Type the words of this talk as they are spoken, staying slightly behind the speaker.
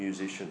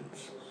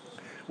musicians.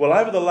 Well,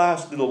 over the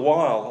last little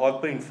while,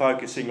 I've been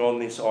focusing on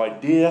this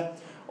idea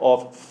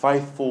of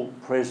faithful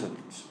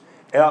presence.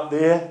 Out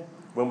there,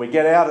 when we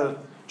get out of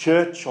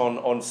church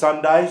on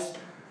Sundays,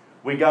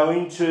 we go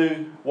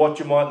into what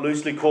you might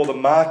loosely call the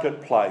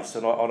marketplace,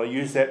 and I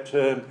use that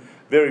term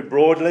very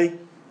broadly.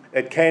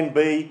 It can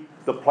be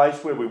the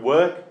place where we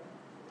work.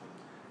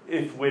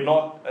 If we're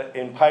not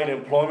in paid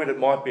employment, it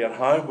might be at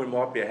home. We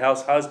might be a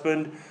house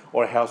husband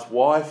or a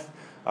housewife.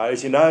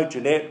 As you know,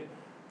 Jeanette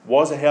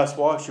was a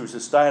housewife. She was a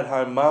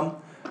stay-at-home mum,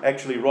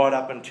 actually right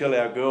up until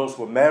our girls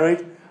were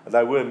married.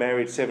 They were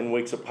married 7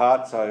 weeks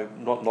apart, so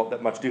not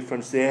that much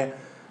difference there.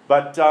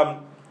 But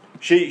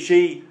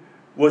she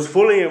was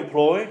fully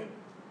employed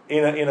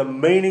in a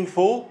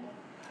meaningful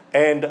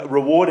and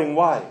rewarding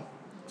way.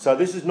 So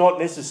this is not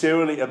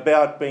necessarily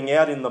about being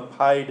out in the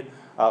paid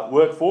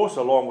workforce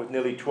along with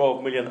nearly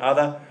 12 million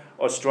other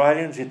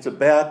Australians. It's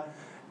about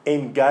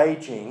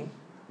engaging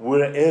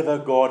wherever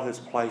God has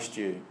placed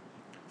you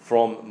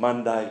from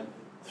Monday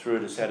through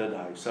to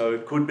Saturday. So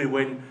it could be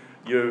when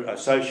you're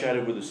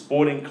associated with a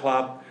sporting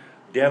club,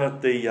 down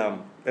at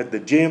the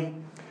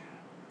gym.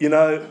 You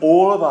know,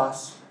 all of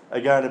us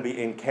are going to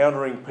be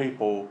encountering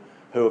people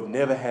who have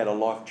never had a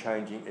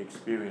life-changing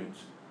experience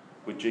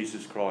with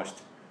Jesus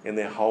Christ in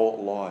their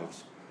whole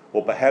lives.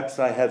 Or perhaps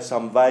they have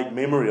some vague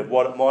memory of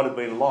what it might have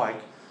been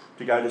like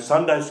to go to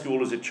Sunday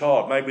school as a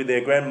child. Maybe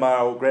their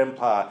grandma or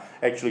grandpa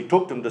actually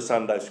took them to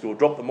Sunday school,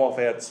 dropped them off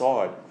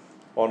outside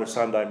on a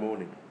Sunday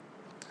morning.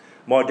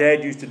 My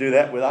dad used to do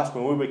that with us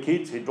when we were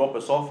kids. He'd drop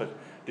us off.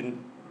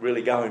 Didn't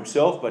really go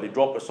himself, but he'd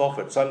drop us off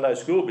at Sunday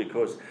school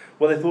because,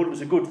 well, they thought it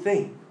was a good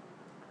thing.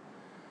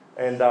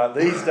 And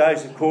these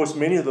days, of course,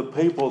 many of the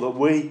people that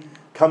we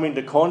come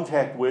into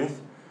contact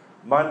with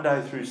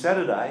Monday through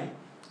Saturday,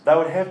 they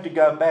would have to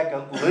go back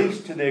at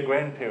least to their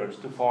grandparents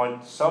to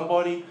find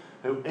somebody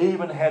who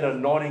even had a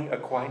nodding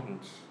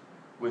acquaintance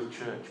with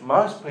church.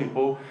 Most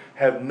people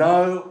have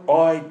no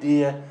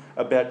idea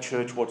about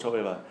church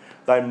whatsoever.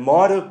 They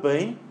might have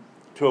been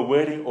to a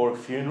wedding or a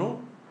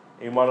funeral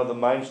in one of the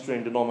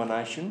mainstream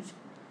denominations,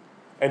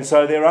 and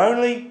so their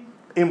only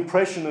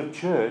impression of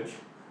church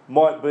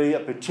might be a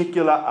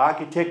particular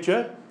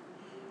architecture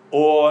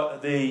or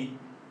the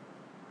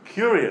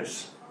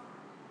curious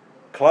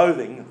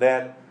clothing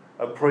that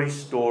a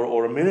priest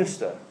or a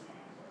minister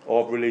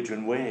of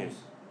religion wears.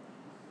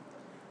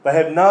 They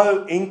have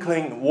no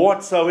inkling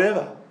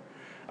whatsoever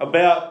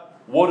about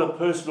what a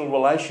personal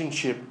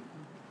relationship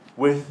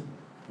with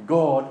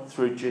God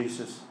through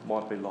Jesus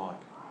might be like.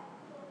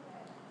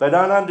 They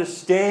don't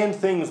understand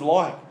things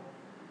like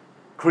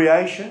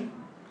creation.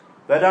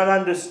 They don't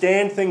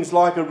understand things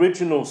like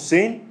original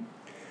sin.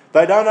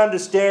 They don't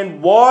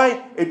understand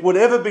why it would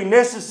ever be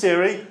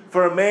necessary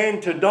for a man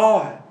to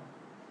die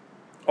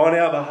on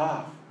our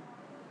behalf.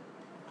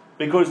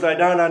 Because they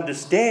don't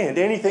understand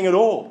anything at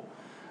all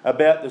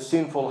about the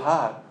sinful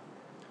heart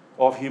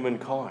of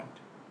humankind.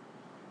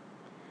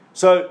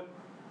 So,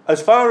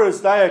 as far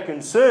as they are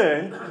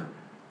concerned,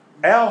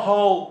 our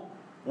whole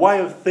way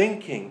of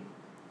thinking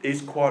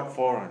is quite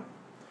foreign.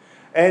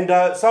 And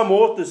some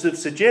authors have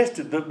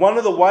suggested that one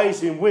of the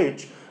ways in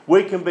which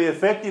we can be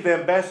effective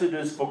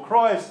ambassadors for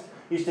Christ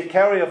is to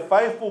carry a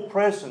faithful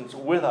presence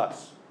with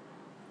us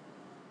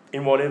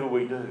in whatever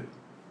we do.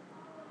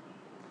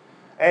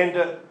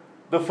 And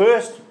the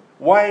first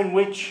way in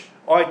which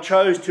I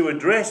chose to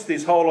address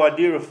this whole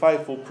idea of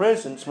faithful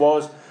presence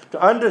was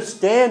to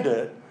understand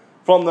it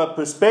from the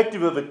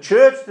perspective of a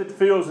church that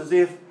feels as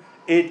if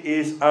it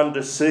is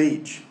under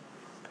siege.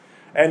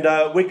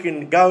 And we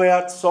can go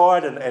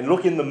outside and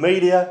look in the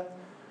media.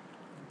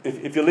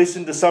 If you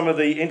listen to some of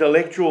the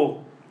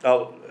intellectual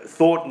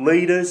thought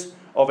leaders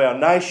of our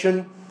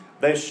nation,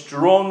 they're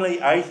strongly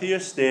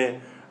atheist.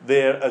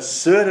 They're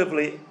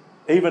assertively,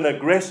 even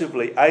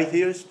aggressively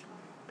atheist.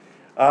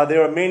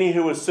 There are many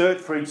who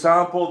assert, for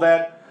example,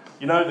 that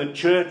the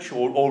church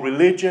or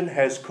religion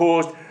has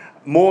caused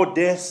more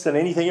deaths than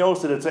anything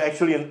else, that it's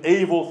actually an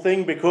evil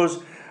thing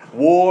because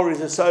war is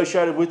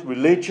associated with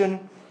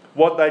religion.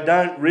 What they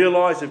don't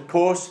realise, of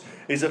course,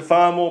 is that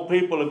far more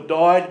people have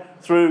died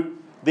through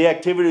the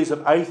activities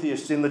of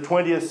atheists in the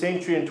 20th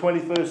century and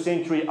 21st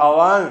century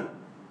alone,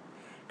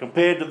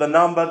 compared to the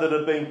number that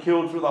have been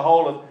killed through the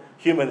whole of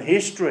human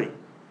history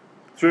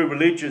through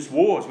religious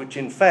wars, which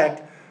in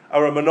fact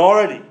are a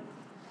minority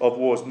of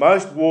wars.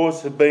 Most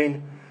wars have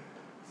been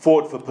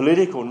fought for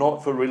political,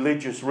 not for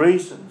religious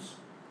reasons.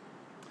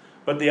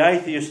 But the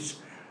atheists,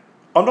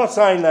 I'm not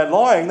saying they're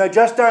lying, they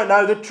just don't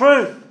know the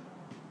truth.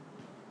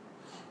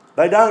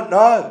 They don't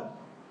know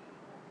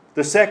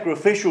the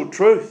sacrificial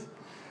truth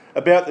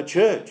about the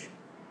church.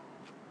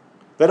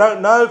 They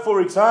don't know,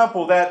 for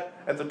example, that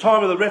at the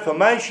time of the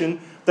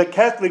Reformation, the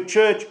Catholic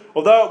Church,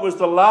 although it was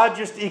the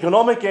largest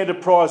economic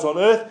enterprise on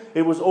earth,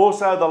 it was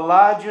also the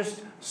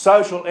largest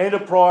social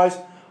enterprise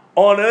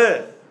on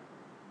earth.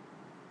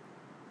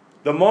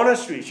 The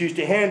monasteries used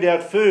to hand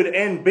out food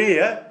and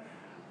beer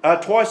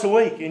twice a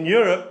week in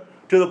Europe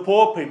to the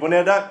poor people.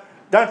 Now,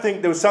 don't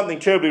think there was something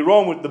terribly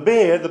wrong with the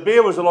beer. The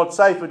beer was a lot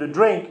safer to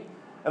drink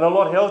and a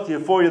lot healthier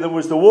for you than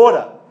was the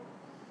water,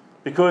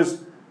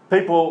 because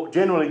people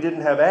generally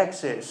didn't have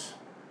access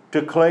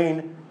to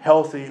clean,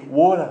 healthy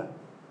water.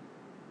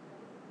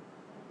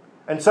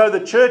 And so the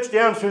church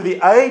down through the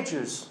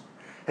ages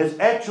has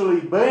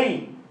actually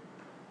been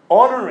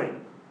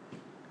honouring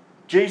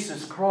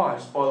Jesus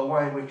Christ by the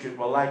way in which it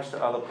relates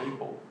to other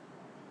people.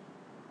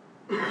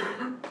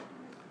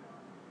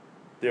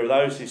 There are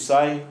those who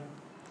say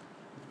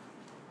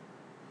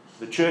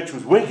the church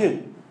was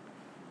wicked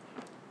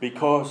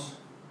because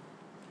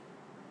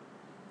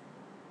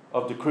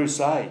of the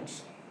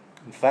Crusades.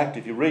 In fact,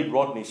 if you read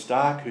Rodney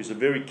Stark, who's a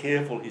very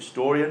careful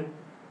historian,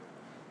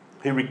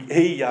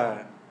 he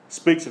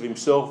speaks of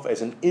himself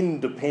as an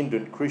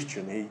independent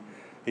Christian.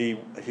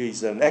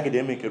 He's an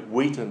academic at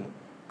Wheaton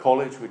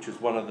College, which is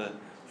one of the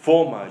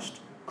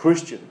foremost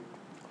Christian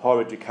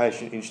higher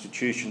education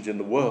institutions in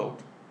the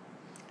world.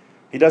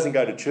 He doesn't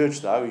go to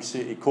church though.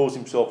 He calls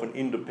himself an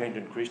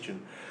independent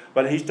Christian.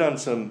 But he's done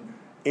some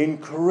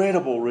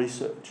incredible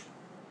research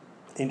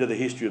into the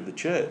history of the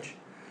church.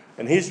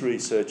 And his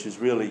research has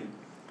really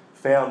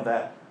found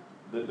that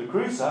the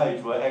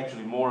Crusades were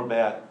actually more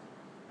about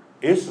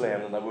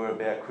Islam than they were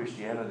about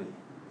Christianity.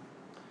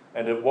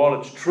 And while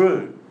it's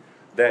true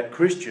that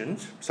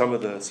Christians, some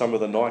of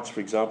the knights, for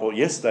example,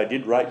 yes, they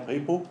did rape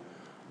people,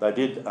 they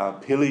did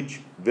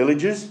pillage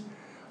villages,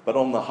 but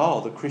on the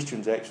whole, the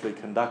Christians actually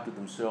conducted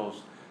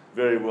themselves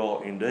very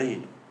well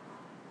indeed.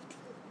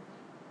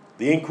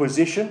 The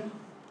Inquisition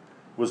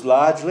was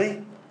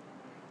largely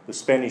the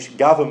Spanish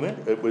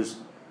government. It was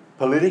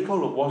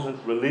political, it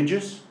wasn't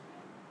religious.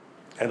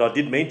 And I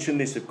did mention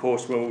this, of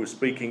course, when we were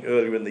speaking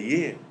earlier in the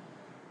year,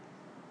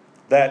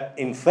 that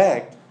in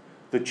fact,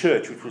 the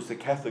church, which was the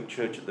Catholic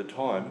Church at the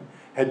time,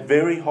 had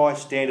very high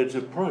standards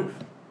of proof.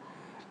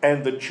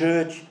 And the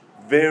church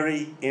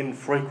very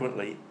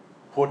infrequently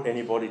put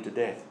anybody to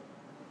death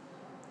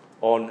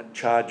on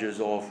charges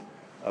of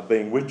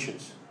being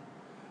witches.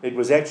 It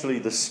was actually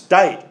the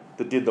state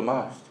that did the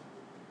most.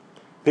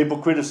 People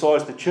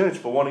criticised the church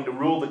for wanting to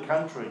rule the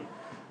country.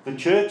 The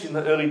church in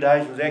the early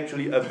days was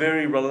actually a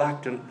very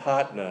reluctant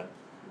partner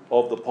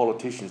of the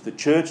politicians. The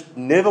church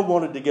never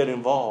wanted to get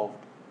involved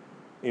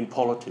in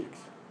politics.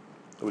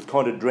 It was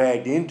kind of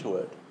dragged into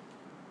it.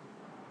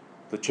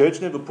 The church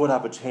never put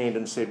up its hand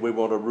and said, we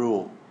want to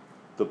rule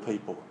the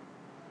people.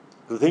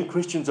 Because I think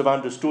Christians have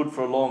understood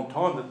for a long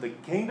time that the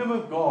kingdom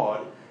of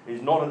God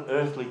is not an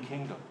earthly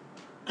kingdom.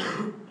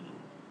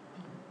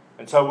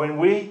 And so when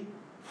we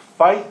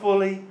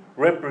faithfully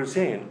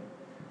represent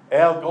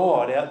our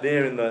God out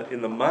there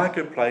in the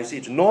marketplace,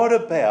 it's not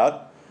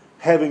about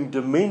having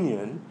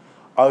dominion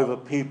over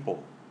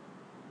people.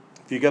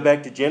 If you go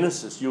back to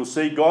Genesis, you'll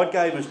see God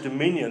gave us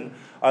dominion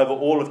over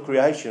all of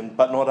creation,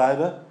 but not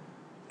over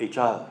each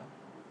other.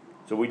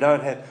 So we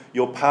don't have,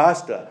 your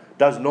pastor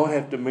does not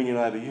have dominion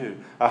over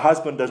you. A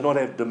husband does not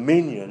have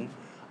dominion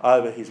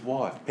over his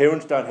wife.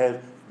 Parents don't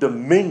have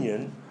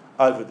dominion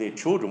over their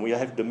children. We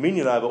have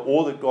dominion over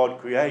all that God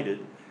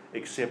created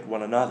except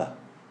one another.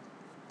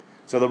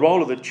 So the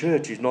role of the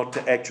church is not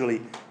to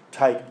actually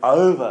take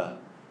over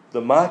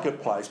the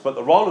marketplace, but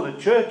the role of the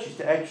church is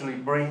to actually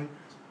bring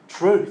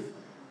truth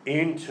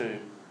into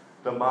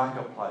the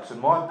marketplace. And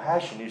my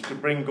passion is to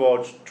bring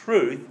God's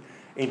truth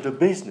into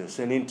business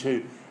and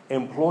into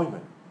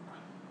employment.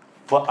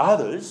 For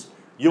others,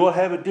 you will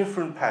have a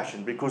different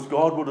passion because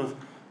God would have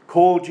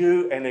called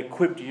you and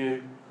equipped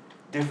you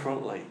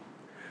differently.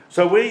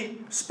 So we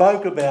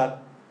spoke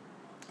about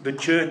the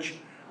church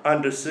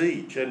under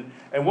siege, and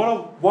what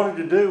I wanted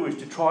to do is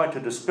to try to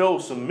dispel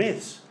some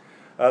myths.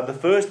 The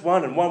first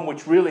one, and one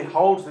which really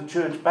holds the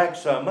church back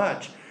so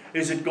much,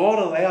 is that God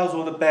allows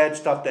all the bad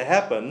stuff to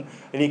happen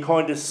and he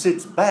kind of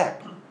sits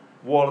back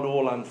while it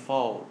all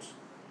unfolds.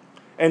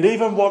 And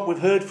even what we've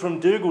heard from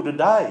Dougal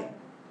today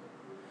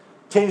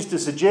tends to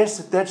suggest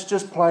that that's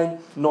just plain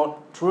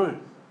not true.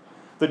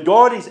 That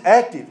God is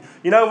active.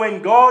 You know,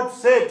 when God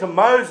said to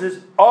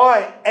Moses,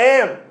 I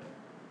am,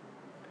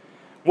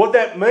 what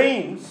that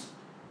means,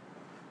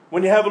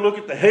 when you have a look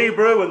at the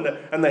Hebrew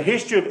and the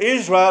history of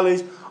Israel,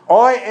 is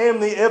I am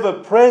the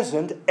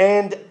ever-present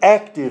and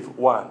active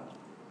one.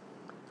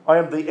 I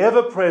am the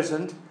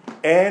ever-present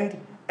and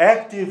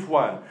active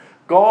one.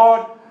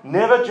 God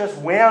never just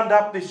wound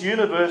up this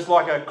universe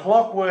like a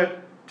clockwork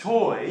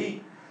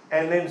toy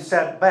and then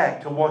sat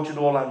back to watch it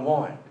all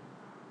unwind.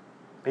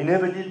 He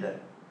never did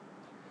that.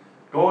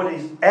 God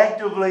is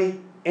actively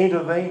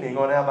intervening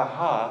on our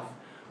behalf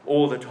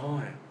all the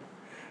time.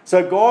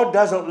 So God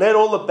doesn't let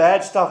all the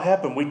bad stuff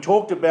happen. We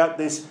talked about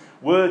this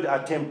word,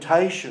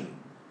 temptation.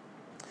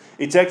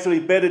 It's actually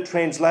better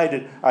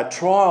translated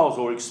trials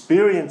or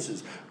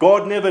experiences.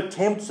 God never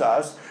tempts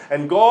us,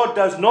 and God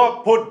does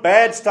not put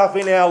bad stuff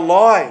in our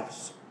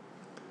lives.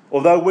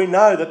 Although we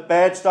know that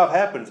bad stuff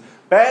happens.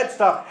 Bad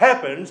stuff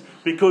happens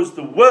because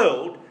the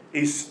world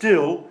is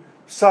still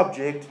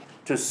subject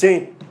to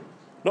sin.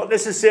 Not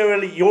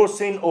necessarily your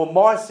sin or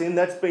my sin,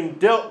 that's been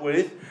dealt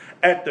with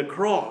at the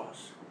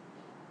cross.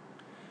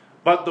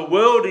 But the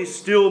world is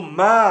still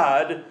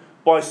marred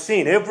by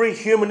sin. Every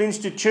human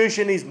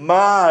institution is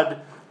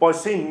marred by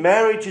sin.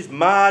 Marriage is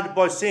marred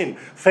by sin.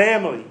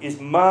 Family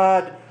is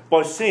marred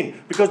by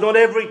sin. Because not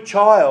every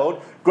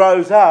child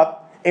grows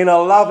up in a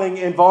loving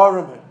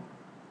environment.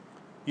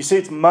 You see,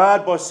 it's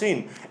marred by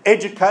sin.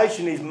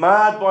 Education is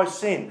marred by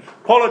sin.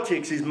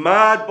 Politics is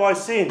marred by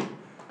sin.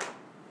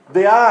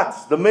 The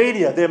arts, the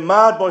media, they're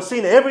marred by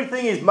sin.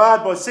 Everything is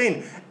marred by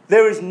sin.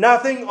 There is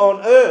nothing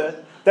on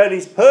earth that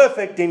is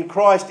perfect in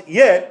Christ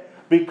yet,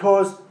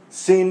 because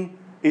sin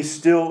is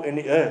still in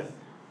the earth.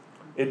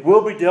 It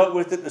will be dealt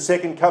with at the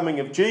second coming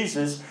of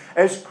Jesus.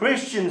 As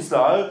Christians,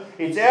 though,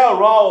 it's our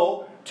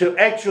role to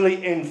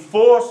actually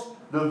enforce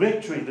the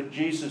victory that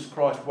Jesus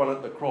Christ won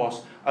at the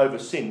cross over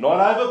sin.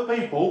 Not over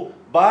people,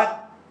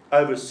 but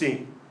over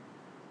sin.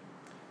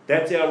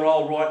 That's our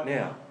role right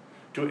now,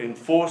 to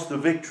enforce the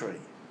victory.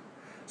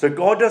 So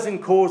God doesn't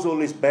cause all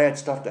this bad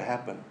stuff to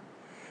happen.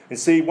 And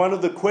see, one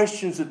of the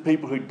questions that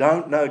people who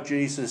don't know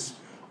Jesus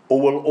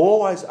or will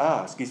always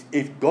ask is,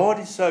 if God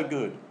is so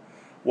good,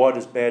 why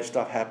does bad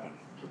stuff happen?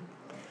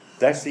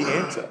 That's the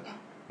answer.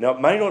 Now,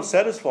 it may not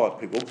satisfy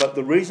people, but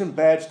the reason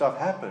bad stuff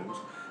happens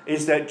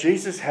is that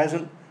Jesus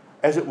hasn't,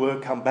 as it were,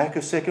 come back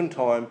a second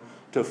time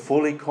to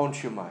fully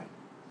consummate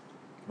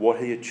what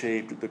he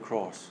achieved at the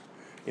cross.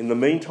 In the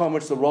meantime,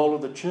 it's the role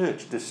of the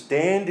church to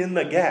stand in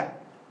the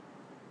gap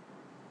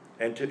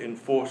and to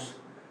enforce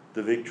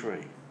the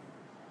victory.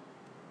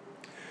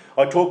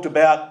 I talked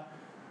about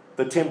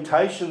the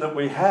temptation that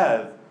we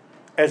have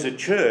as a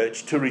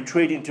church to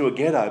retreat into a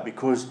ghetto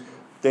because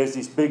there's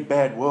this big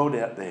bad world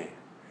out there.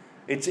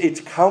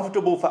 It's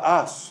comfortable for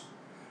us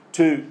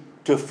to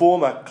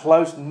form a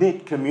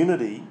close-knit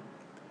community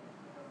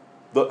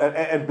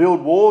and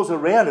build walls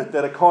around it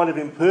that are kind of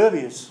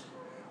impervious.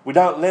 We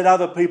don't let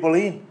other people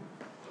in.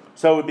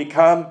 So we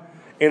become,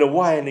 in a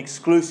way, an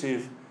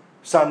exclusive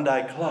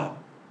Sunday club.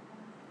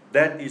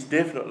 That is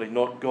definitely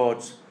not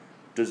God's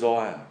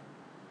desire.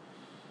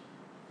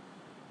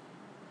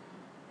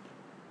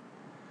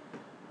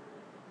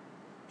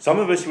 Some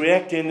of us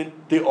react in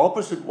the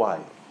opposite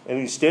way. And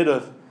instead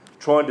of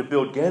trying to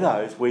build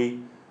ghettos, we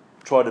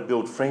try to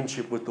build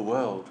friendship with the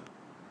world.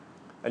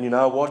 And you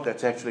know what?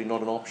 That's actually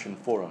not an option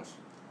for us.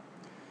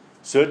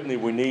 Certainly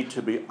we need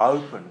to be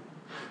open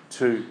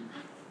to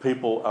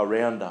people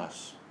around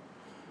us.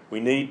 We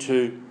need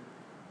to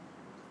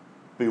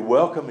be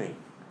welcoming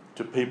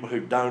to people who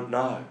don't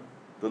know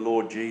the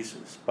Lord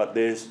Jesus. But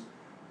there's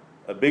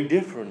a big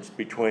difference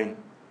between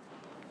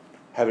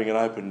having an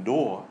open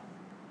door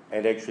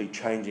and actually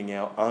changing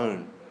our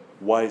own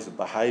ways of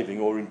behaving,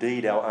 or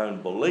indeed our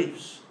own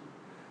beliefs,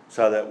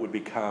 so that we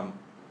become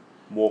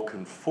more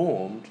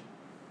conformed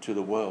to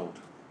the world.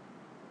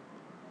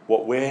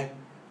 What we're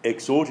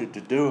exhorted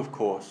to do, of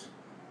course,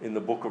 in the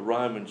book of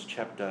Romans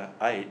chapter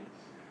 8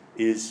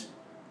 is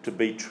to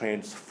be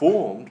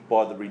transformed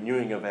by the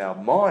renewing of our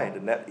mind,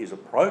 and that is a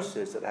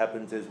process that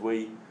happens as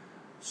we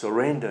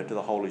surrender to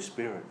the Holy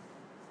Spirit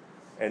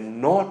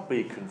and not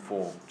be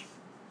conformed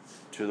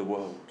to the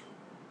world.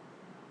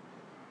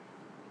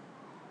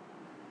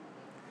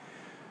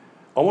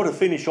 I want to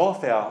finish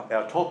off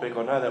our topic.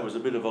 I know that was a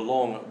bit of a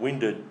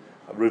long-winded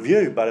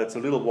review, but it's a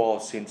little while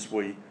since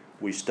we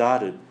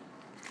started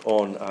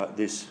on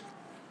this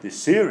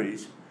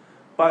series.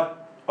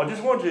 But I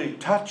just want to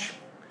touch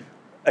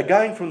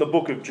again from the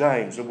book of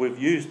James, and we've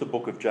used the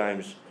book of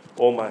James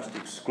almost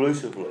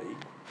exclusively.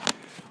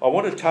 I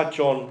want to touch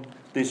on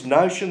this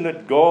notion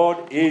that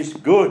God is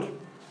good.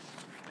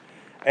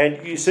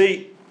 And you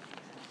see,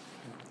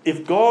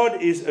 if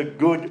God is a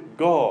good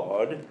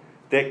God,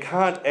 there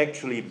can't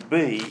actually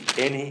be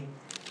any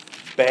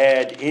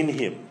bad in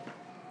him.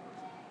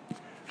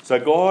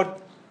 So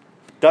God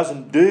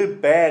doesn't do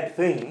bad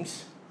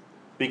things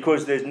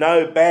because there's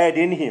no bad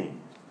in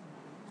him.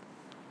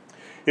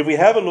 If we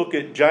have a look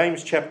at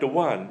James chapter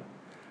 1,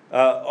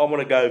 I want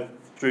to go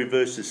through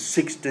verses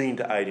 16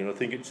 to 18. I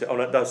think it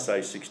does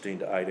say 16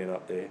 to 18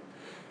 up there.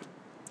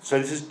 So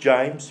this is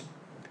James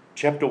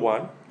chapter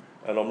 1,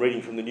 and I'm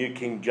reading from the New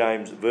King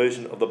James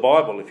Version of the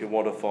Bible if you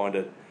want to find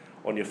it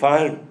on your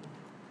phone.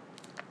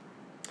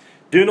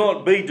 Do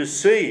not be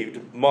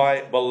deceived,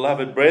 my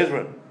beloved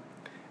brethren.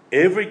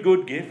 Every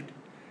good gift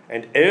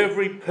and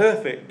every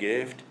perfect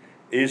gift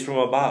is from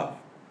above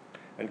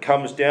and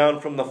comes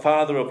down from the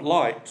Father of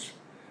lights,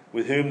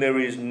 with whom there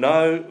is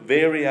no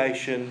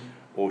variation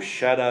or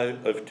shadow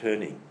of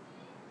turning.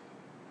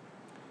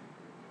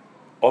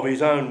 Of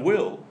his own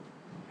will,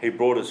 he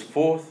brought us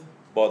forth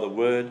by the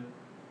word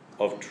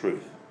of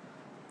truth,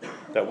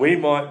 that we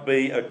might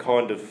be a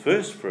kind of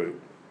first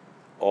fruit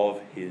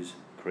of his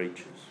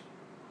creatures.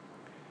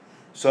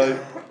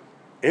 So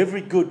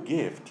every good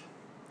gift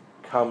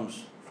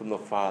comes from the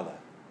Father.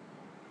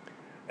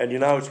 And you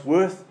know, it's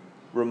worth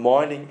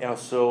reminding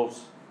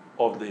ourselves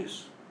of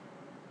this.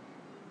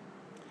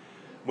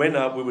 When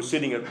we were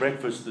sitting at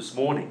breakfast this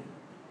morning,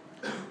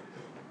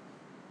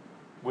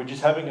 we're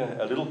just having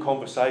a little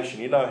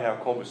conversation. You know how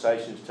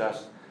conversations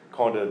just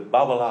kind of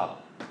bubble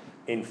up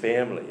in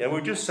family. And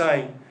we're just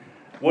saying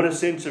what a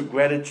sense of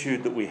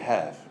gratitude that we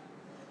have.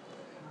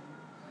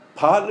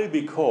 Partly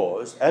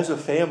because, as a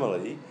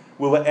family,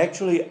 we were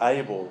actually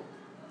able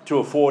to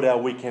afford our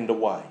weekend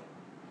away.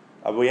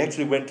 We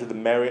actually went to the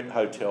Marriott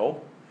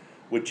Hotel,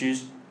 which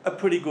is a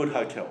pretty good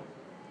hotel.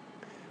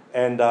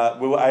 And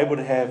we were able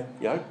to have,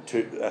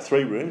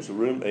 3 rooms, a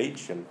room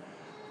each, and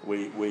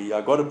we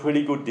got a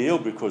pretty good deal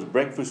because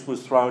breakfast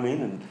was thrown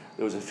in, and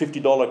there was a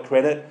 $50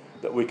 credit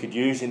that we could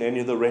use in any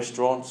of the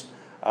restaurants.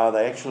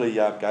 They actually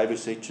gave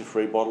us each a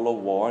free bottle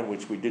of wine,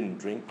 which we didn't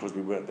drink because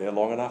we weren't there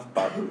long enough,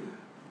 but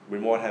we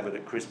might have it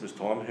at Christmas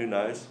time, who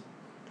knows.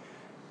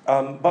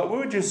 But we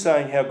were just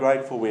saying how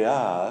grateful we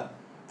are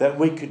that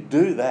we could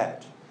do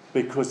that,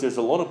 because there's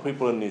a lot of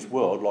people in this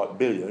world, like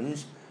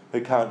billions,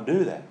 who can't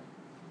do that.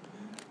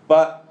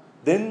 But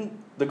then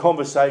the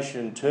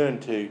conversation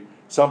turned to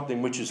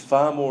something which is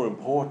far more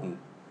important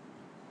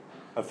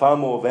and far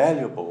more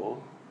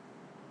valuable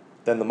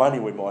than the money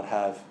we might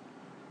have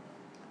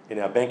in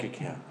our bank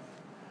account.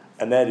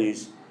 And that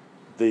is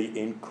the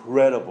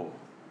incredible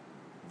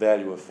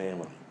value of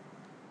family.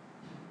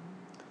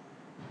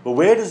 But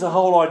where does the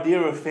whole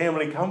idea of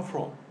family come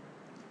from?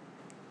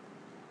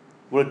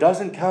 Well, it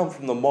doesn't come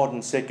from the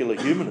modern secular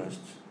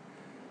humanists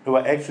who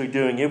are actually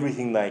doing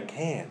everything they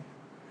can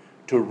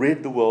to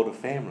rid the world of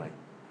family.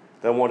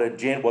 They want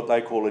what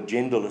they call a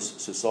genderless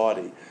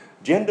society.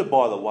 Gender,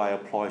 by the way,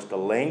 applies to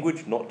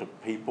language, not to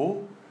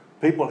people.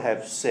 People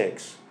have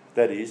sex.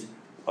 That is,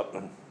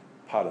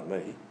 pardon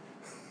me,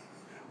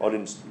 I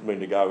didn't mean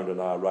to go into an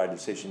R-rated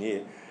session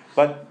here,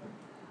 but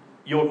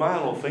you're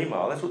male or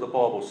female, that's what the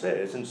Bible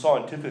says, and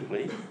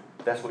scientifically,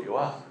 that's what you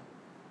are.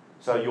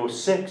 So your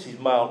sex is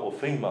male or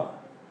female.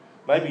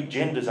 Maybe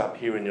gender's up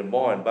here in your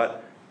mind,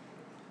 but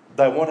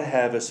they want to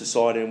have a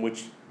society in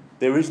which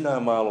there is no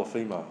male or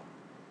female.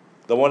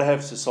 They want to have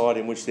a society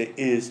in which there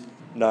is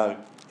no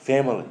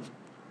family.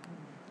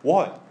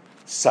 Why?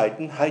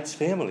 Satan hates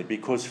family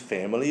because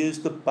family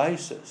is the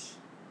basis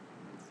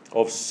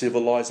of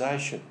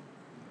civilization.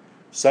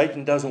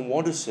 Satan doesn't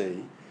want to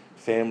see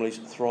families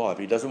thrive.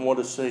 He doesn't want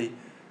to see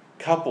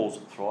couples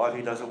thrive.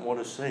 He doesn't want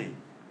to see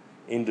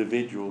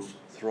individuals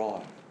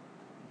thrive.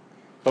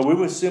 But we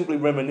were simply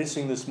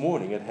reminiscing this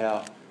morning at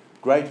how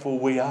grateful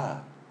we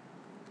are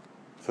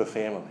for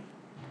family.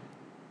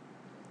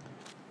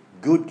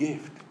 Good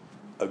gift.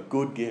 A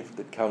good gift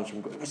that comes from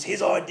God. It was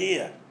his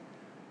idea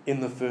in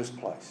the first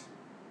place.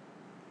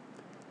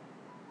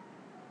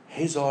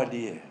 His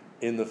idea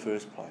in the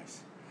first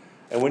place.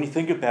 And when you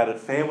think about it,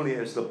 family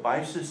is the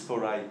basis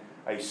for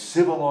a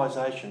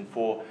civilization,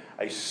 for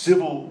a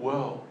civil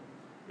world.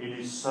 It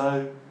is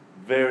so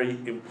very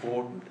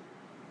important.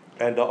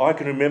 And I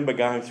can remember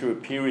going through a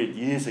period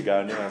years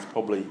ago, now it's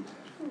probably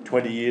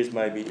 20 years,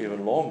 maybe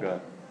even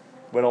longer,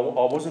 when I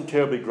wasn't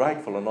terribly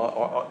grateful, and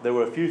there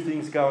were a few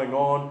things going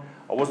on.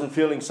 I wasn't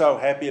feeling so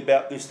happy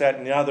about this, that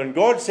and the other. And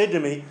God said to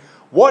me,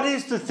 what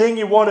is the thing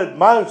you wanted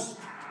most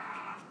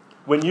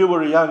when you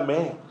were a young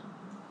man?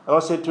 And I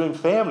said to him,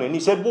 family. And he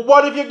said, well,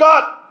 what have you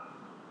got?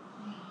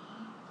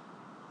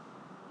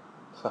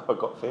 So I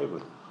got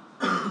family.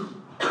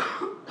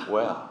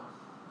 Wow.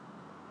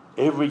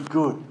 Every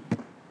good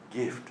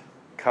gift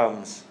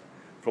comes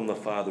from the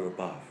Father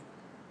above.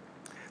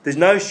 There's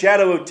no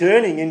shadow of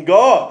turning in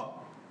God.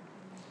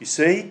 You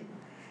see?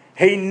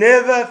 He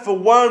never for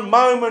one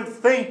moment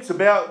thinks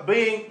about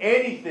being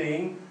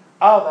anything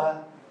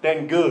other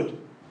than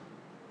good.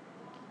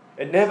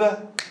 It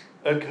never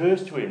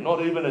occurs to him,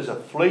 not even as a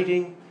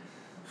fleeting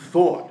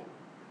thought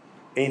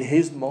in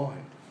his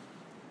mind.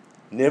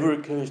 Never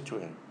occurs to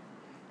him,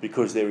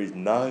 because there is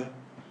no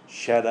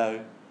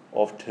shadow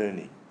of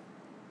turning.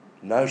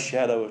 No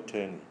shadow of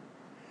turning.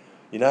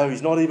 You know,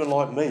 he's not even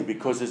like me,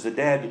 because as a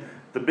dad,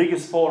 the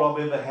biggest fault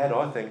I've ever had,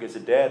 I think, as a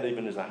dad,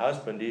 even as a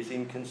husband, is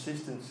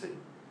inconsistency.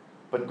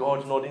 But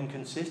God's not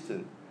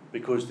inconsistent,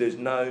 because there's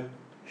no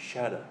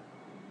shadow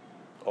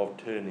of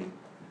turning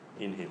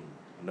in him.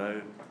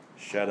 No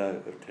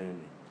shadow of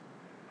turning.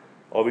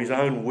 Of his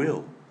own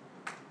will,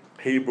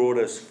 he brought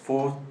us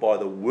forth by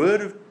the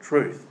word of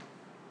truth.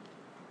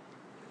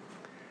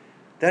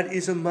 That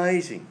is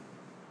amazing.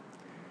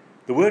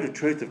 The word of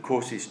truth, of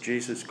course, is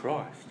Jesus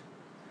Christ.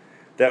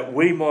 That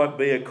we might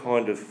be a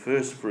kind of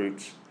first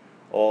fruits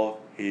of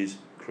his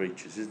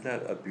creatures. Isn't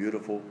that a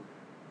beautiful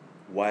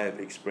way of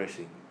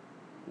expressing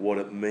what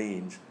it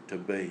means to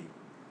be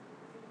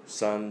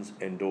sons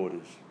and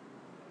daughters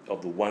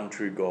of the one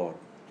true God,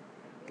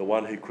 the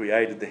one who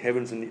created the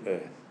heavens and the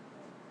earth?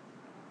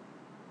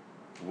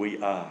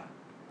 We are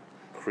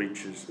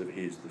creatures of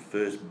his, the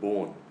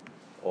firstborn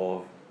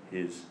of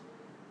his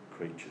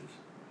creatures.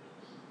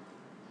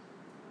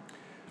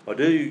 I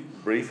do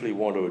briefly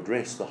want to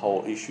address the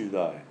whole issue,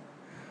 though,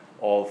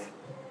 of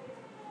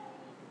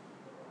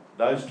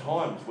those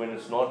times when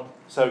it's not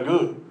so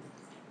good,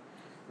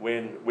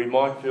 when we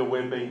might feel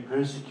we're being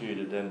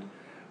persecuted, and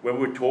when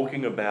we're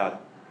talking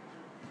about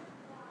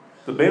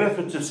the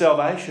benefits of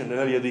salvation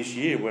earlier this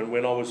year,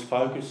 when I was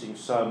focusing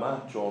so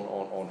much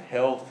on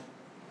health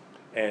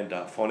and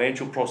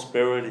financial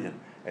prosperity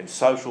and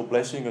social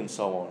blessing and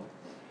so on,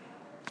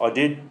 I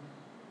did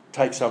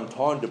take some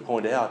time to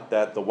point out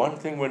that the one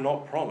thing we're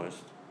not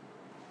promised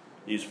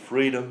is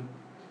freedom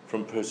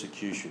from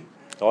persecution.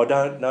 I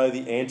don't know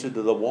the answer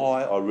to the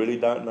why. I really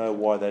don't know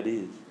why that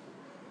is.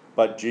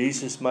 But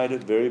Jesus made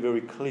it very,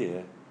 very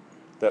clear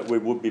that we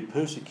would be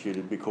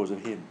persecuted because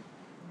of him.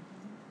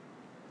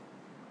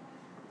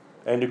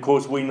 And of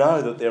course we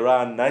know that there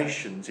are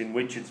nations in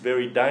which it's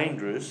very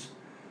dangerous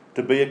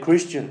to be a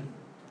Christian.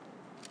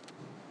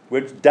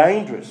 Where it's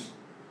dangerous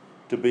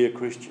to be a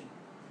Christian.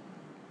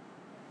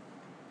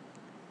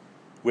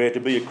 Where to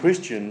be a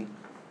Christian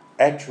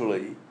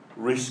actually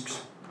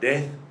risks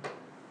death,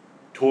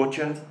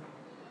 torture,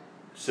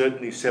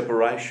 certainly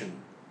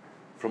separation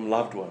from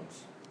loved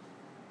ones.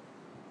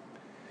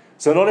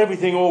 So not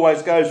everything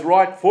always goes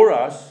right for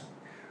us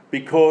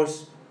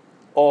because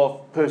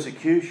of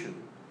persecution,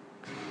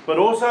 but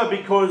also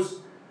because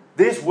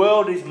this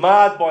world is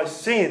marred by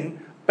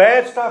sin.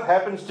 Bad stuff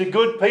happens to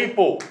good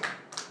people.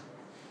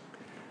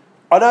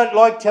 I don't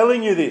like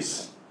telling you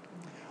this.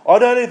 I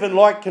don't even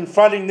like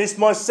confronting this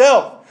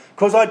myself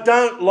because I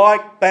don't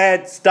like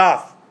bad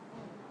stuff.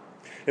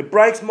 It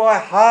breaks my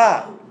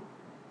heart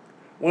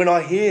when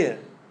I hear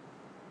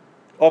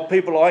of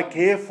people I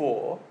care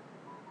for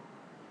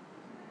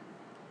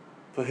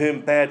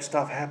whom bad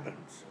stuff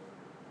happens.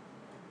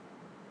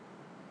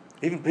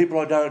 Even people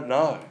I don't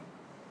know.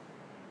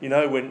 You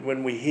know,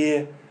 when we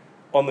hear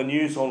on the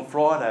news on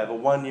Friday of a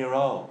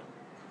 1-year-old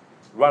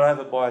run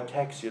over by a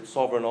taxi at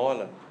Sovereign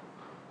Island.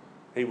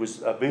 He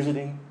was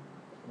visiting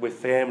with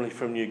family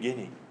from New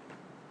Guinea.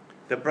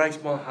 That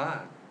breaks my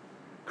heart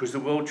because the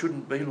world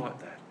shouldn't be like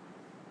that.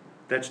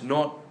 That's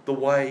not the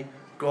way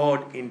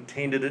God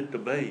intended it to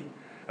be.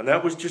 And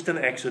that was just an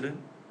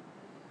accident.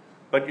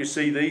 But you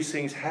see, these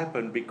things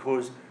happen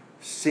because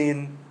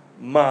sin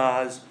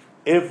mars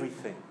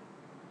everything.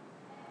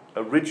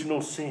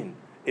 Original sin,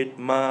 it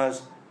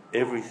mars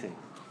everything.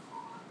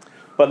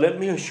 But let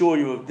me assure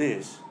you of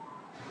this.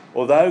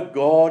 Although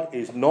God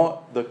is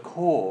not the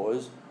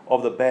cause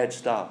of the bad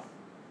stuff,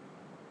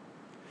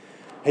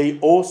 he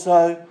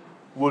also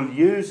will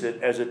use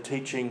it as a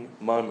teaching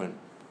moment.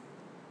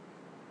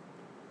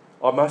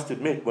 I must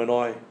admit, when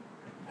I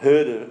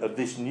heard of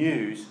this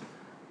news,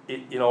 I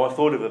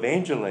thought of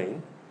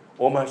Evangeline,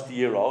 almost a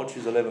year old,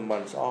 she's 11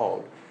 months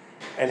old,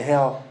 and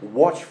how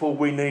watchful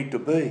we need to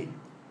be.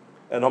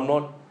 And I'm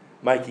not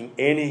making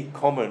any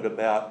comment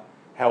about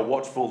how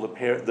watchful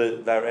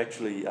they're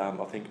actually,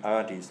 I think,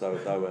 aunties, they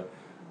were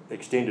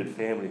extended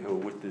family who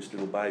were with this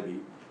little baby.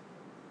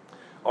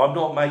 I'm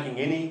not making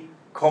any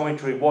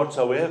commentary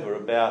whatsoever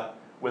about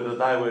whether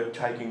they were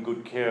taking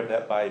good care of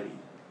that baby.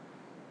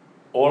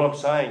 All I'm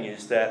saying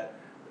is that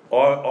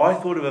I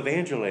thought of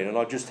Evangeline and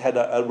I just had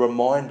a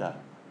reminder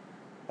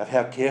of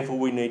how careful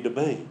we need to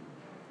be.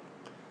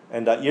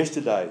 And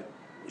yesterday,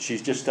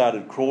 she's just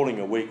started crawling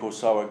a week or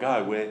so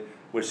ago.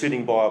 We're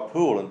sitting by a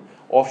pool and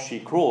off she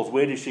crawls.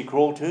 Where does she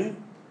crawl to?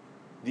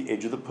 The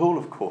edge of the pool,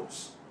 of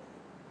course.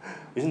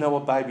 Isn't that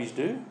what babies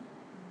do?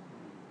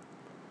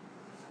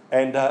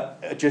 And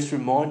it just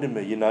reminded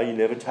me, you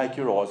never take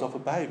your eyes off a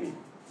baby.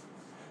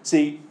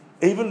 See,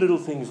 even little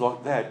things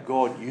like that,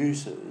 God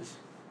uses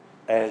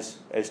as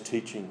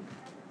teaching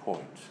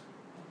points.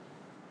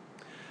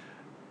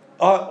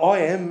 I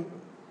am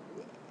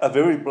a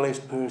very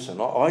blessed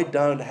person. I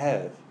don't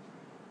have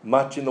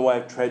much in the way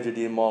of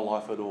tragedy in my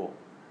life at all.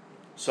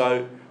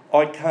 So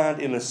I can't,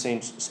 in a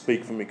sense,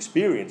 speak from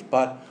experience,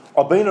 but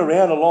I've been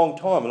around a long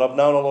time and I've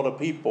known a lot of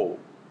people.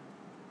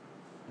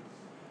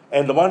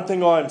 And the one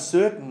thing I am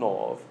certain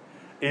of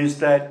is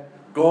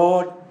that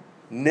God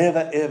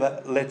never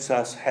ever lets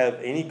us have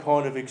any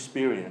kind of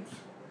experience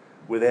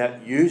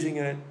without using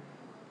it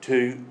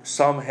to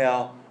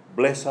somehow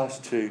bless us,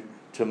 to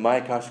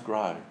make us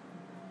grow.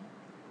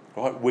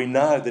 Right? We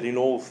know that in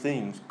all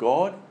things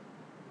God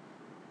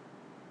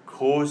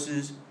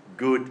causes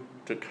good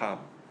to come.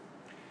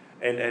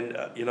 And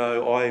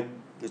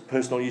the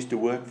person I used to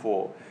work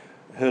for,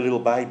 her little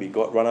baby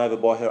got run over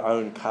by her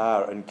own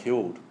car and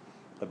killed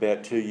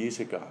about 2 years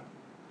ago.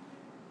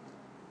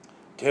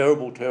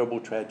 Terrible, terrible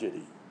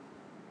tragedy.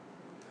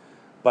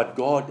 But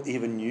God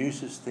even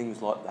uses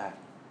things like that.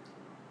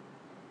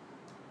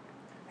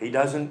 He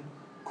doesn't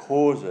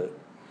cause it,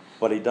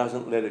 but he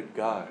doesn't let it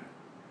go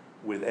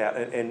without.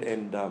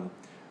 And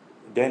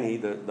Danny,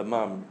 the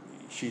mum,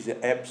 she's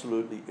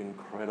absolutely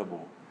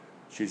incredible.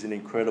 She's an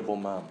incredible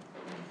mum.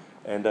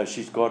 And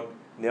she's got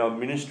now a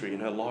ministry in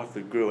her life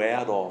that grew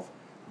out of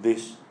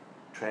this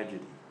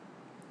tragedy.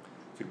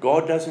 So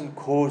God doesn't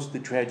cause the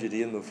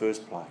tragedy in the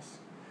first place,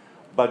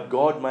 but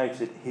God makes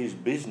it his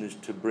business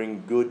to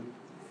bring good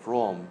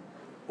from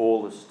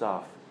all the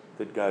stuff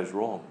that goes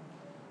wrong.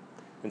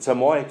 And so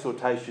my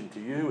exhortation to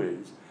you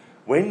is,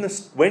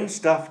 when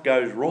stuff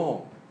goes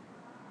wrong,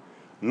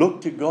 look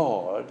to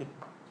God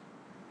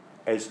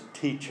as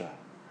teacher,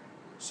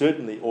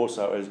 certainly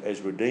also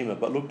as Redeemer,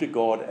 but look to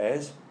God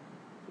as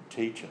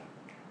teacher.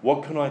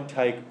 What can I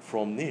take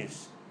from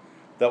this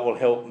that will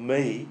help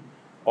me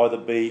either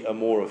be a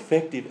more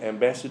effective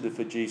ambassador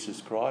for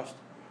Jesus Christ,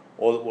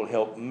 or that will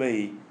help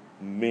me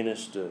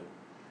minister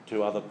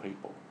to other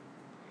people?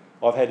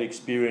 I've had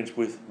experience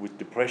with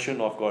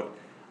depression. I've got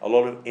a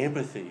lot of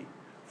empathy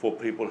for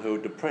people who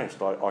are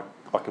depressed. I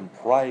I can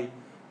pray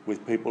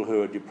with people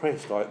who are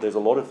depressed. There's a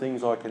lot of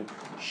things I can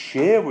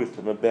share with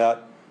them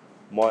about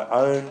my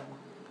own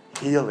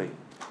healing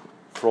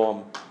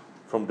from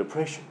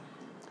depression.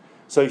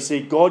 So you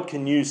see, God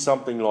can use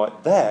something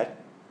like that.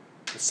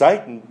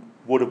 Satan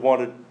would have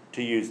wanted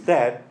to use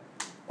that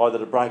either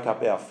to break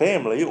up our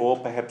family or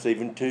perhaps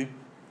even to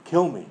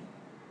kill me.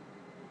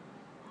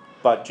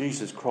 But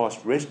Jesus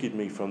Christ rescued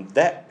me from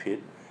that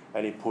pit,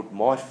 and he put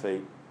my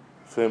feet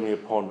firmly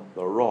upon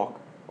the rock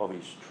of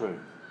his truth.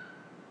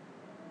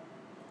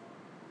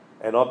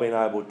 And I've been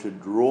able to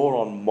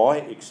draw on my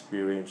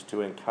experience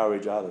to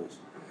encourage others.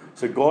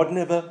 So God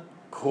never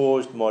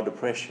caused my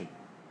depression.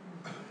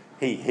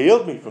 He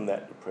healed me from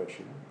that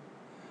depression,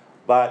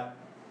 but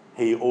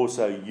he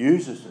also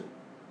uses it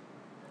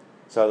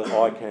so that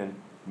I can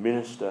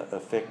minister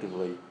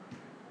effectively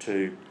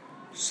to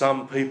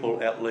some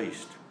people at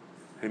least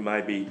who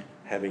may be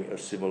having a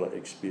similar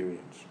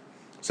experience.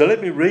 So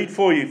let me read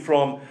for you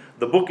from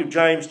the book of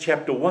James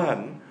chapter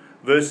 1,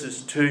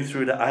 verses 2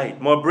 through to 8.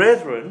 My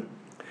brethren,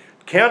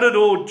 count it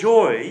all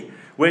joy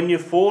when you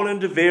fall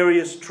into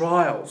various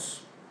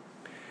trials,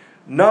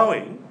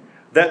 knowing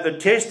that the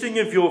testing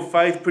of your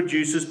faith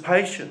produces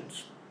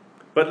patience.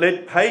 But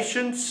let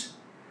patience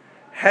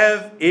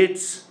have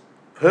its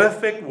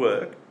perfect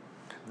work,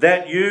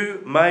 that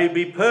you may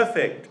be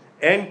perfect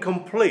and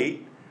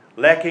complete,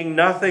 lacking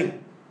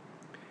nothing.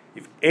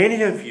 If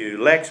any of you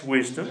lacks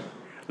wisdom,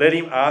 let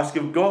him ask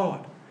of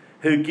God,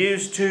 who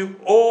gives to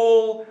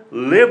all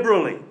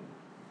liberally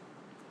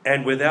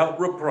and without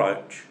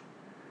reproach,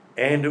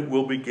 and it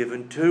will be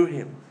given to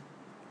him.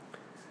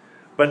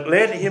 But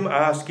let him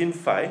ask in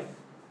faith,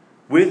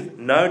 with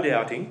no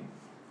doubting,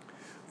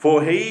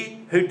 for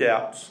he who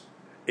doubts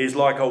is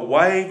like a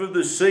wave of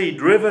the sea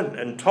driven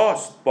and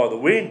tossed by the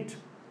wind.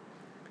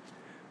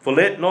 For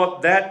let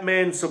not that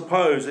man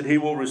suppose that he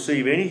will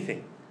receive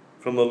anything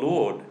from the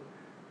Lord.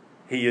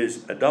 He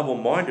is a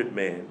double-minded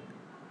man,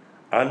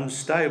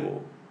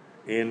 unstable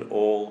in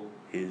all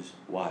his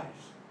ways.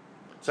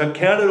 So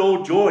count it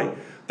all joy.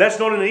 That's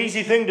not an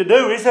easy thing to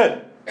do, is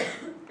it?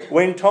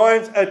 When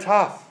times are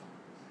tough,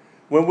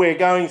 when we're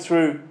going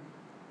through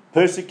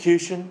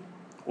persecution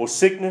or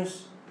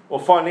sickness or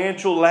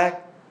financial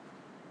lack,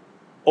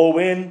 or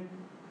when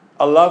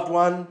a loved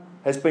one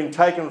has been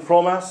taken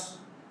from us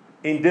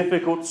in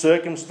difficult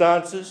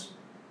circumstances.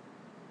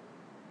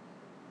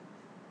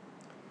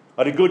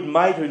 I had a good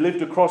mate who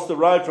lived across the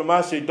road from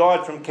us who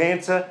died from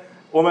cancer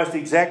almost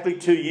exactly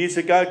 2 years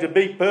ago. To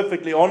be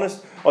perfectly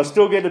honest, I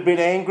still get a bit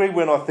angry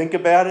when I think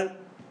about it,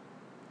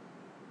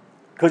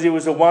 because he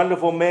was a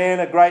wonderful man,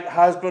 a great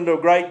husband, a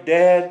great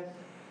dad.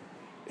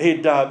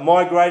 He'd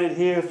migrated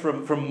here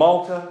from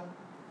Malta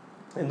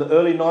in the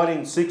early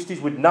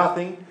 1960s with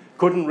nothing,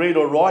 couldn't read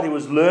or write. He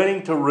was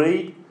learning to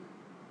read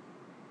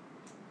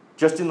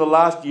just in the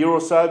last year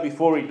or so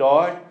before he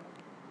died.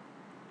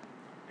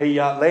 He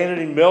landed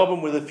in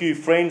Melbourne with a few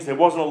friends. There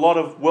wasn't a lot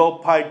of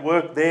well-paid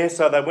work there,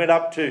 so they went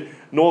up to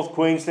North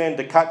Queensland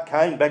to cut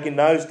cane. Back in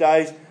those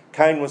days,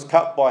 cane was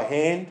cut by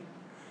hand.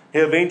 He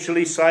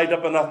eventually saved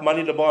up enough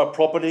money to buy a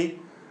property,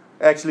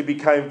 actually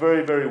became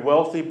very, very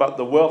wealthy, but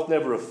the wealth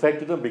never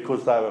affected him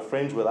because they were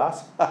friends with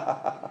us.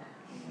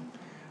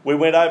 We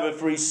went over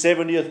for his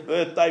 70th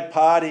birthday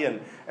party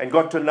and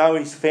got to know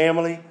his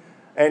family.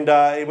 And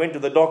he went to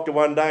the doctor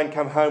one day and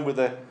came home with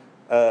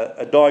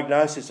a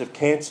diagnosis of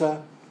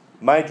cancer,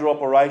 major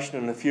operation,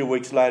 and a few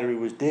weeks later he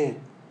was dead.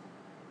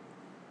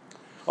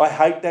 I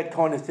hate that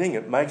kind of thing.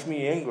 It makes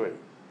me angry.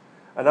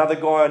 Another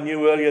guy I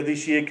knew earlier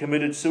this year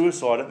committed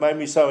suicide. It made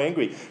me so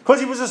angry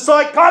because he was a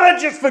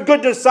psychologist, for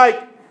goodness sake.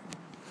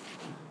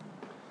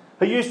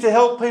 He used to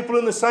help people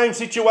in the same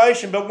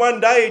situation, but one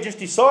day he just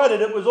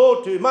decided it was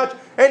all too much,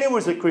 and he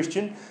was a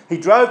Christian. He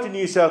drove to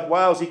New South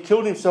Wales, he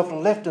killed himself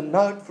and left a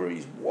note for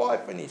his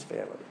wife and his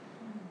family.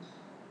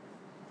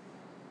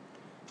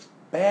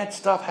 Bad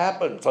stuff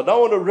happens. I don't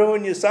want to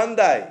ruin your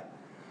Sunday,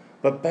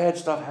 but bad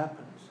stuff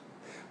happens.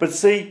 But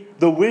see,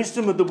 the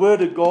wisdom of the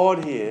Word of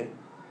God here,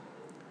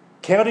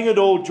 counting it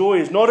all joy,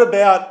 is not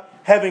about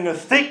having a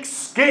thick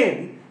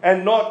skin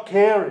and not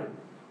caring,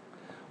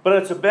 but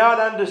it's about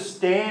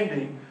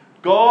understanding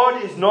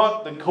God is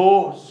not the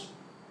cause.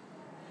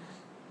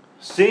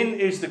 Sin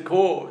is the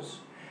cause.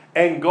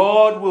 And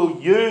God will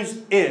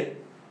use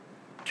it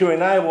to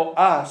enable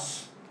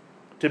us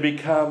to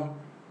become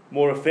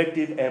more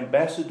effective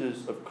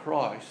ambassadors of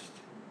Christ,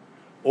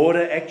 or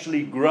to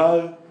actually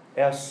grow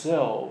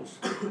ourselves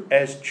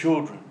as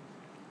children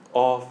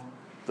of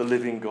the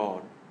living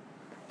God.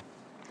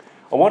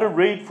 I want to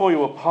read for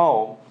you a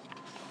poem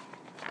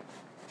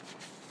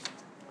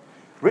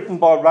written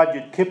by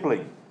Rudyard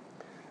Kipling.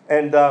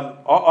 And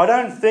I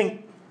don't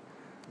think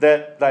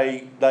that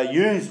they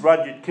use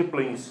Rudyard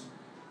Kipling's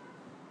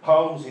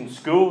poems in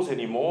schools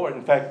anymore.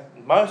 In fact,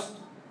 most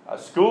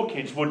school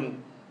kids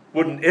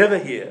wouldn't ever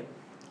hear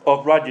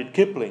of Rudyard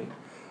Kipling.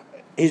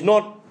 He's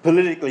not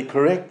politically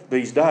correct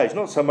these days,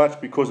 not so much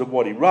because of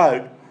what he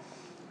wrote,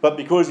 but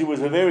because he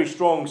was a very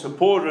strong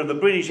supporter of the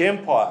British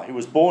Empire. He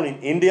was born in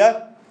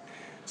India,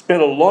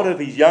 Spent a lot of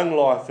his young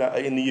life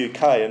in the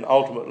UK and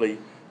ultimately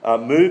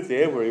moved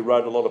there, where he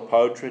wrote a lot of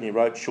poetry and he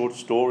wrote short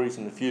stories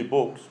and a few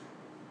books.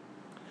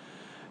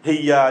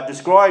 He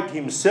described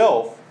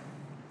himself,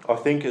 I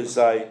think, as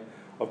I've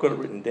got it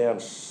written down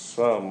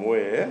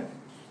somewhere.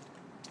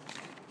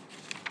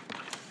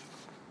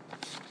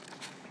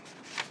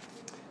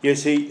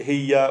 Yes,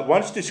 he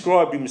once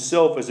described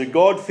himself as a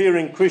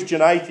God-fearing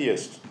Christian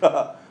atheist.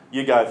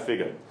 You go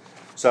figure.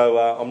 So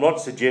I'm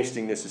not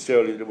suggesting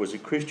necessarily that it was a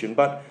Christian,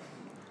 but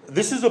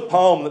this is a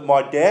poem that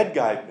my dad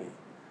gave me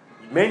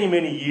many,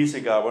 many years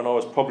ago when I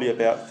was probably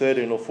about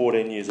 13 or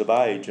 14 years of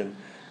age, and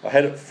I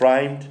had it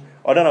framed.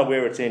 I don't know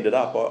where it's ended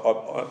up.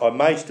 I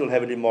may still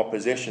have it in my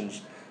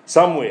possessions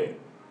somewhere.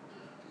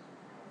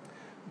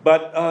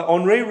 But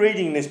on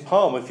rereading this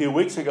poem a few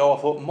weeks ago,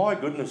 I thought, my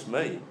goodness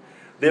me,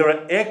 there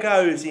are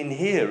echoes in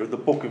here of the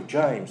book of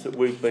James that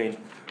we've been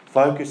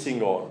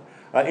focusing on.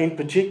 In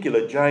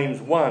particular,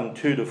 James 1,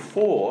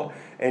 2-4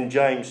 and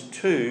James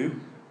 2,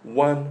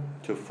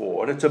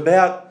 1-4. And it's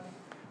about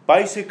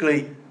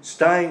basically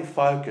staying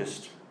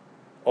focused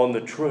on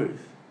the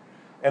truth.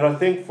 And I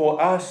think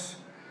for us,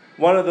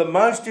 one of the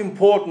most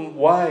important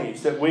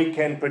ways that we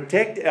can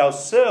protect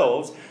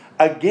ourselves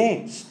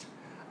against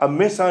a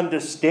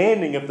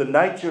misunderstanding of the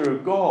nature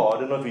of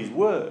God and of His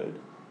Word,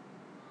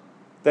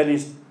 that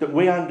is, that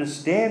we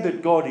understand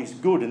that God is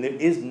good and there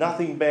is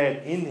nothing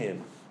bad in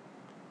Him.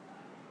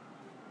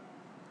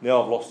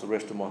 Now I've lost the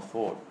rest of my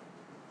thought.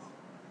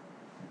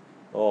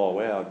 Oh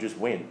wow, it just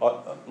went.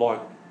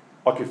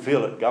 I could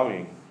feel it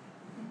going.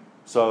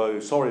 So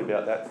sorry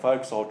about that,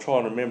 folks. I'll try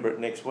and remember it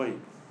next week.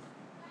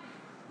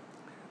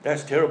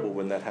 That's terrible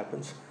when that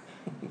happens.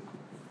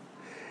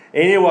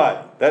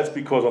 Anyway, that's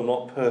because I'm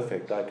not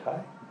perfect, okay?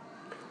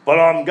 But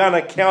I'm going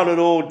to count it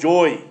all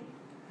joy,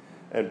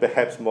 and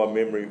perhaps my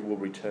memory will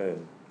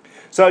return.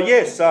 So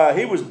yes,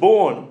 he was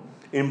born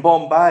in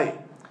Bombay,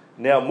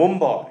 now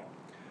Mumbai,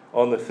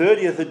 on the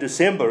 30th of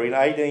December in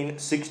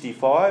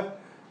 1865,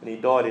 and he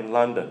died in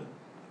London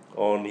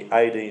on the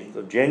 18th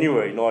of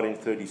January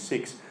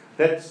 1936.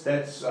 That's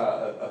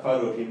a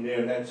photo of him there,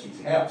 and that's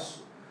his house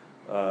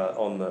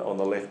on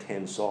the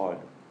left-hand side.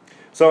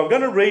 So I'm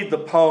going to read the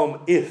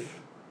poem If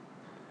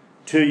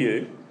to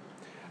you,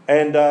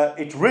 and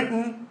it's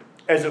written,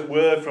 as it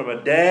were, from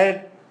a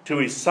dad to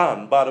his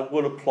son, but it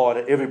would apply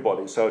to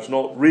everybody, so it's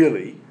not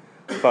really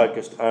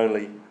focused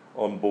only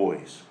on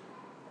boys.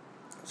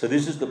 So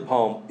this is the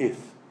poem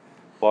If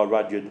by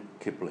Rudyard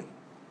Kipling.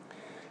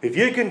 If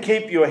you can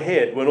keep your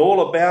head when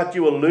all about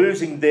you are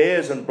losing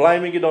theirs and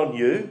blaming it on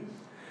you,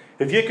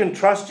 if you can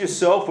trust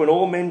yourself when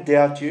all men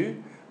doubt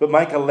you, but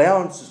make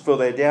allowances for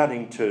their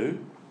doubting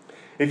too,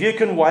 if you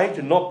can wait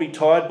and not be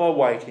tired by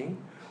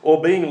waiting,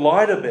 or being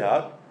lied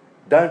about,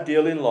 don't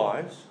deal in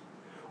lies,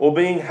 or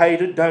being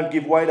hated, don't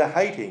give way to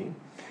hating,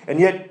 and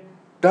yet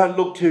don't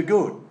look too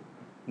good,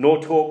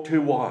 nor talk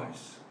too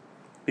wise.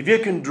 If you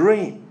can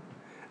dream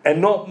and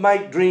not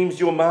make dreams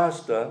your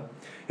master,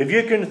 if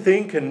you can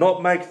think and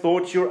not make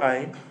thoughts your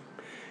aim,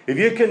 if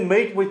you can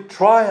meet with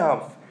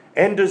triumph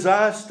and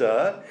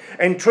disaster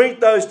and treat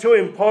those two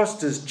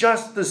impostors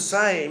just the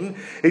same,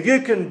 if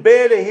you can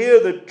bear to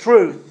hear the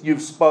truth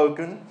you've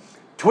spoken,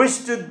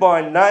 twisted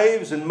by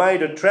knaves and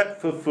made a trap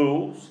for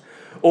fools,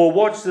 or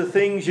watch the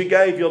things you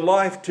gave your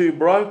life to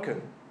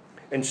broken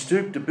and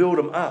stoop to build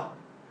them up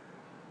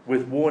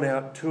with worn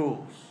out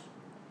tools.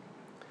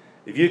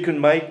 If you can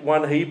make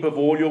one heap of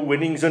all your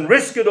winnings and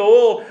risk it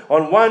all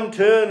on one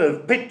turn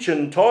of pitch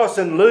and toss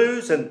and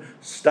lose and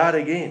start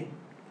again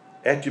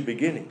at your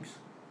beginnings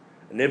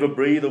and never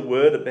breathe a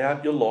word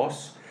about your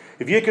loss,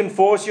 if you can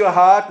force your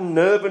heart and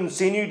nerve and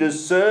sinew to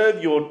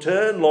serve your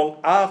turn long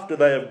after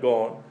they have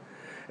gone,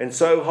 and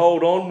so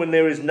hold on when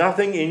there is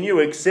nothing in you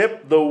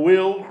except the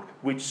will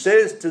which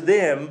says to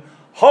them,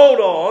 hold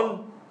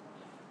on.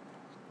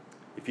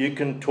 If you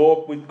can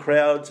talk with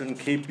crowds and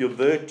keep your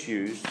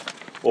virtues,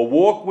 or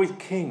walk with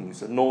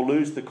kings and nor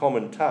lose the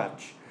common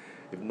touch,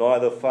 if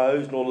neither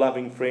foes nor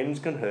loving friends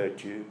can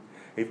hurt you,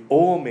 if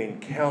all men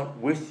count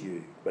with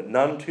you, but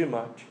none too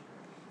much,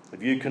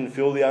 if you can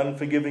fill the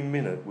unforgiving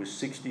minute with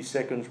 60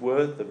 seconds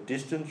worth of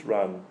distance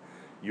run,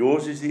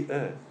 yours is the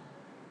earth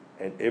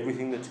and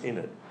everything that's in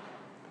it,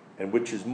 and which is